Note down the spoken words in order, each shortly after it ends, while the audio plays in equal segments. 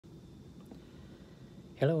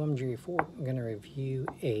Hello, I'm Jerry Ford. I'm going to review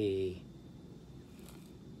a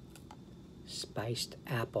spiced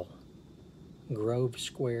apple Grove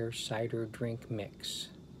Square cider drink mix.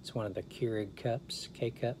 It's one of the Keurig cups,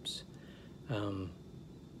 K-cups.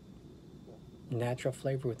 Natural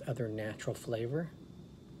flavor with other natural flavor.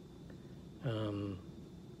 I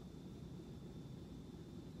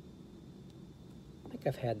think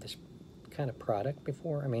I've had this kind of product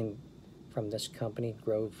before. I mean, from this company,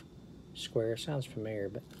 Grove Square. Sounds familiar,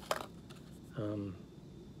 but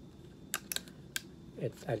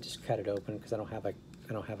I just cut it open because I don't have a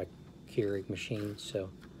Keurig machine. So,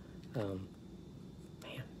 man,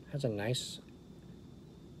 has a nice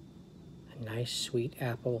sweet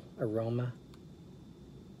apple aroma.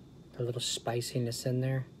 A little spiciness in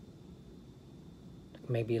there.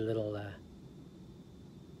 Maybe a little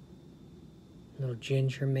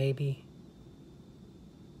ginger, maybe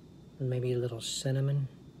a little cinnamon.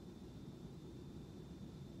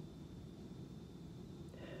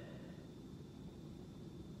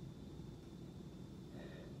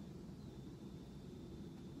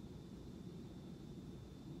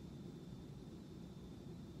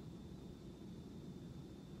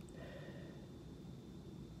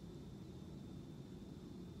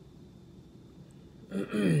 I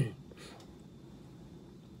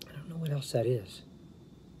don't know what else that is.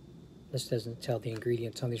 This doesn't tell the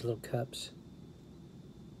ingredients on these little cups.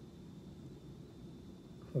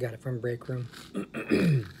 Got it from Break Room.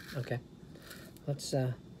 Okay, let's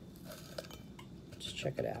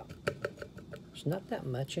check it out. There's not that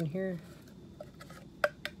much in here.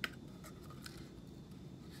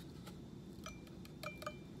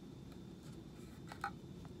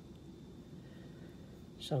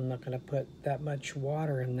 So I'm not going to put that much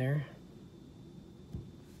water in there.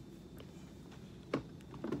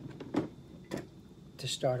 To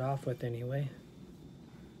start off with anyway.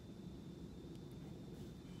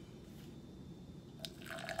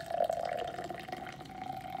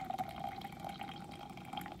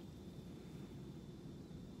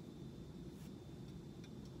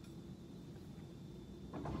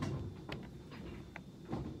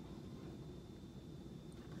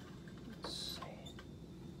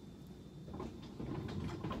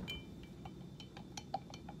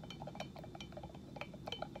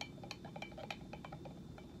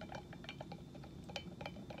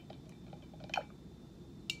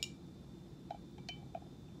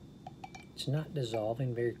 It's not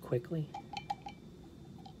dissolving very quickly.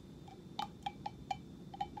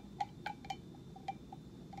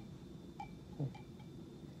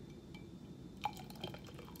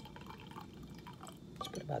 Let's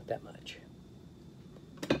put about that much.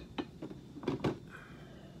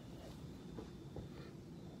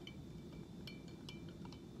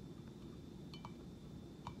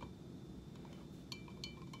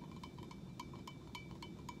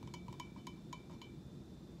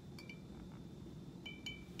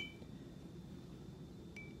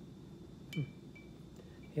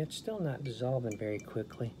 It's still not dissolving very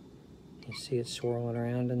quickly. You see it swirling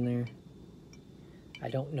around in there. I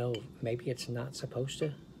don't know, maybe it's not supposed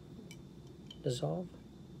to dissolve.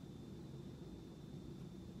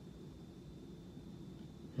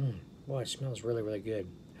 Boy, it smells really, really good.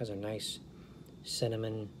 Has a nice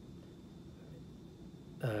cinnamon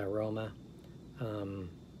aroma.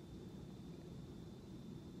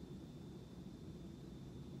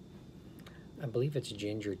 I believe it's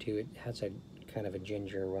ginger too. It has a kind of a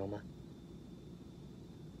ginger aroma.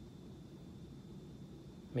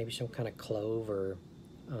 Maybe some kind of clove or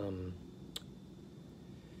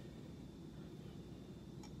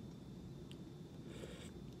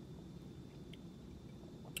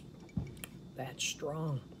that's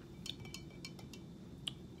strong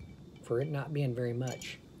for it not being very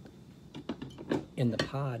much in the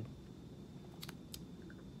pod.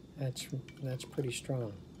 That's pretty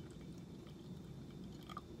strong.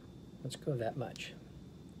 Let's go that much.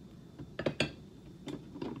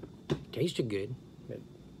 Tasted good, but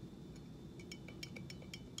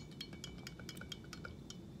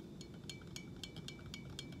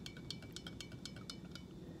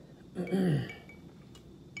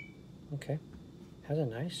okay. Has a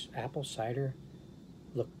nice apple cider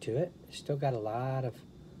look to it. Still got a lot of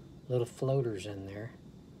little floaters in there.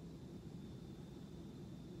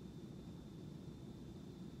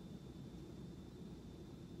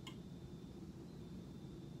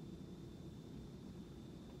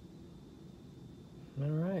 All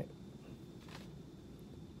right.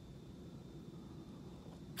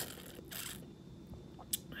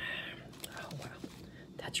 Oh, wow.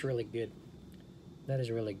 That's really good. That is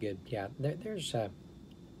really good. Yeah, there's a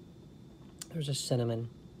cinnamon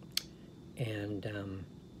and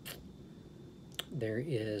There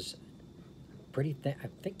is pretty thin. I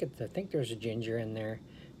think there's a ginger in there.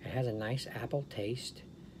 It has a nice apple taste.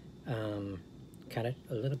 Kind of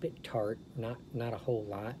a little bit tart, not a whole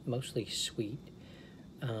lot, mostly sweet.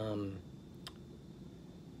 Wow,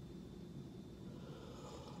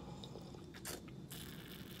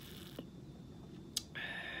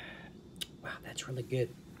 that's really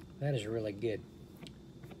good. That is really good.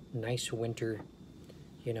 Nice winter,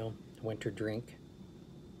 you know, winter drink.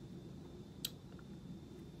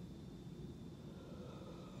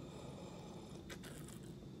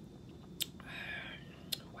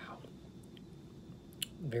 Wow.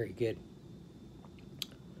 Very good.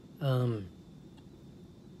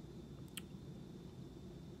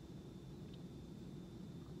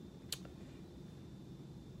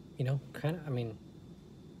 You know, kind of, I mean,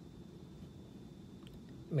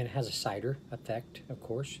 it has a cider effect, of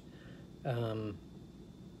course. It's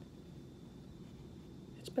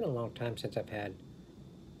been a long time since I've had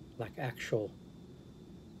like actual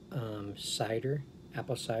cider,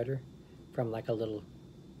 apple cider, from like a little,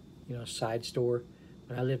 you know, side store.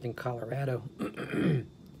 When I lived in Colorado,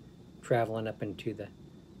 traveling up into the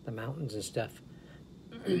mountains and stuff,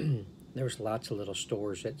 there was lots of little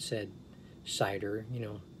stores that said cider, you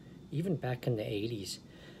know, even back in the 80s.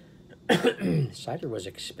 Cider was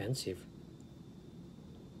expensive.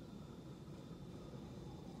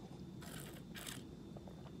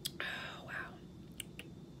 Oh, wow.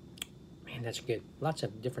 Man, that's good. Lots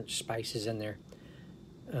of different spices in there,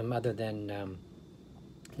 other than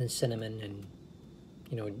cinnamon and,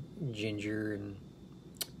 you know, ginger, and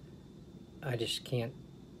I just can't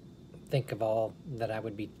think of all that I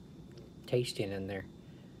would be tasting in there.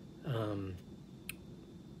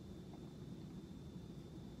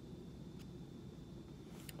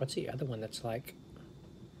 What's the other one that's like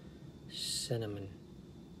cinnamon?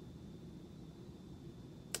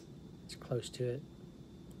 It's close to it.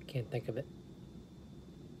 Can't think of it.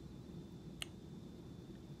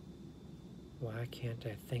 Why can't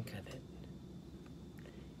I think of it?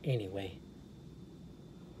 Anyway.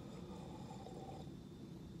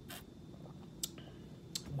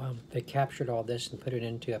 Well, they captured all this and put it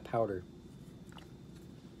into a powder.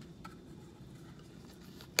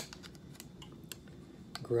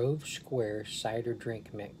 Grove Square Cider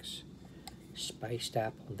Drink Mix. Spiced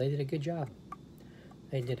apple. They did a good job.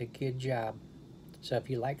 They did a good job. So if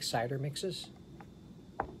you like cider mixes,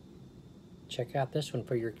 check out this one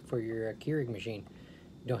for your Keurig machine.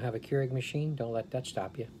 You don't have a Keurig machine, don't let that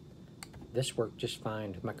stop you. This worked just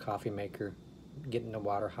fine with my coffee maker. Getting the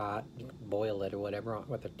water hot, boil it or whatever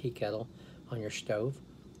with a tea kettle on your stove.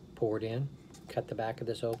 Pour it in. Cut the back of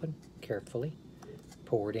this open carefully.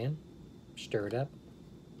 Pour it in. Stir it up.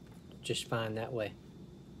 Just fine that way.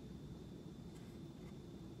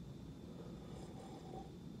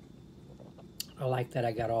 I like that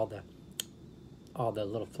I got all the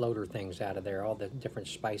little floater things out of there, all the different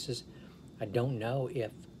spices. I don't know if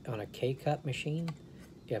on a K-cup machine,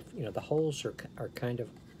 if you know the holes are kind of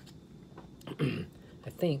I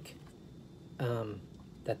think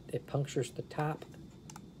that it punctures the top,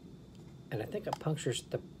 and I think it punctures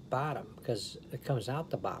the bottom because it comes out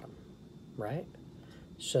the bottom, right?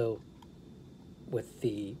 So with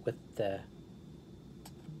the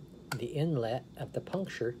inlet of the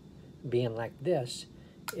puncture being like this,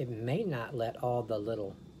 it may not let all the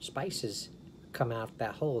little spices come out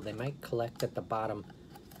that hole. They might collect at the bottom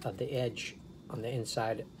of the edge on the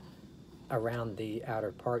inside around the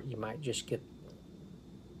outer part. You might just get,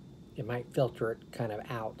 it might filter it kind of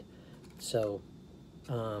out. So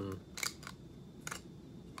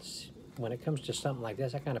when it comes to something like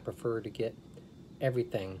this, I kind of prefer to get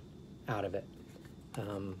everything out of it.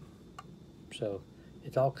 So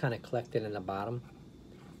it's all kind of collected in the bottom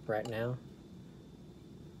right now.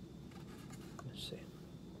 Let's see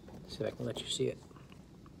if I can let you see it.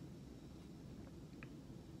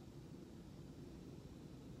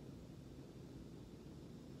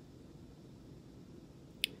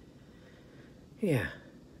 Yeah,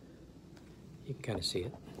 you can kind of see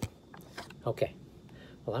it. Okay,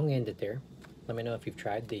 well, I'm going to end it there. Let me know if you've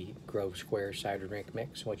tried the Grove Square Cider Drink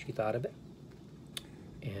Mix, what you thought of it.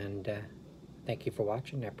 And thank you for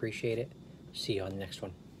watching. I appreciate it. See you on the next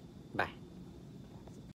one. Bye.